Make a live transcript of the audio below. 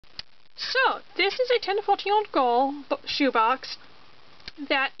So, this is a 10 to 14-year-old girl shoebox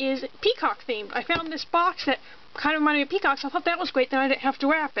that is Peacock themed. I found this box that kind of reminded me of Peacock, so I thought that was great, then I didn't have to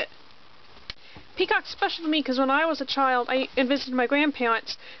wrap it. Peacock's special to me because when I was a child and visited my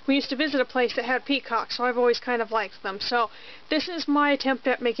grandparents, we used to visit a place that had peacocks, so I've always kind of liked them. So, this is my attempt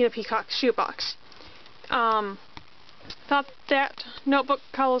at making a peacock shoebox. Thought that notebook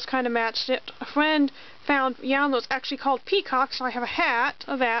colors kind of matched it. A friend found yarn that was actually called Peacock, so I have a hat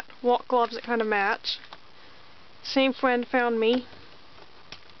of that, walk gloves that kind of match. Same friend found me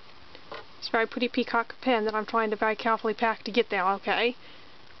this very pretty peacock pen that I'm trying to very carefully pack to get there, okay?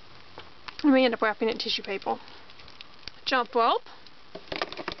 And we end up wrapping it in tissue paper. Jump rope.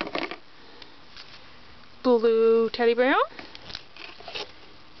 Blue teddy bear.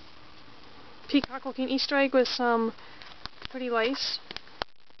 Peacock looking Easter egg with some pretty lace.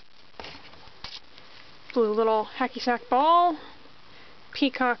 Blue little hacky sack ball.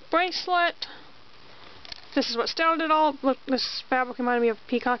 Peacock bracelet. This is what started it all. Look, this fabric reminded me of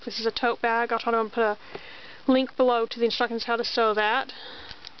Peacock. This is a tote bag. I'll try to put a link below to the instructions how to sew that.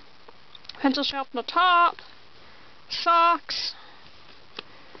 Pencil sharpener on the top. Socks.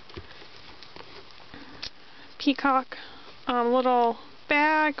 Peacock little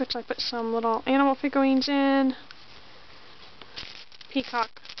bag, which I put some little animal figurines in. Peacock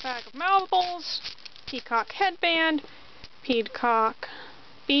bag of marbles. Peacock headband. Peacock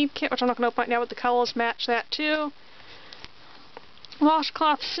bead kit, which I'm not going to open right now, but the colors match that too.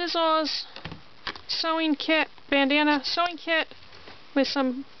 Washcloth scissors. Sewing kit, bandana sewing kit with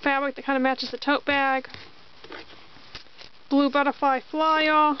some fabric that kind of matches the tote bag. Blue butterfly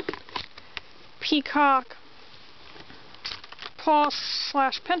flyer. Peacock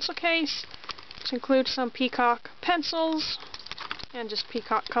purse/pencil case, which includes some peacock pencils and just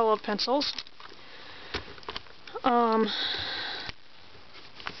peacock colored pencils.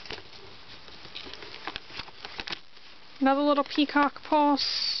 Another little peacock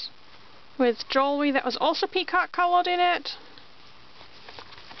purse with jewelry that was also peacock colored in it.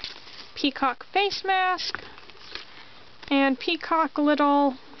 Peacock face mask and peacock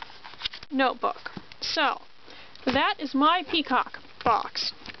little notebook. So, that is my peacock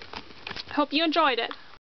box. Hope you enjoyed it.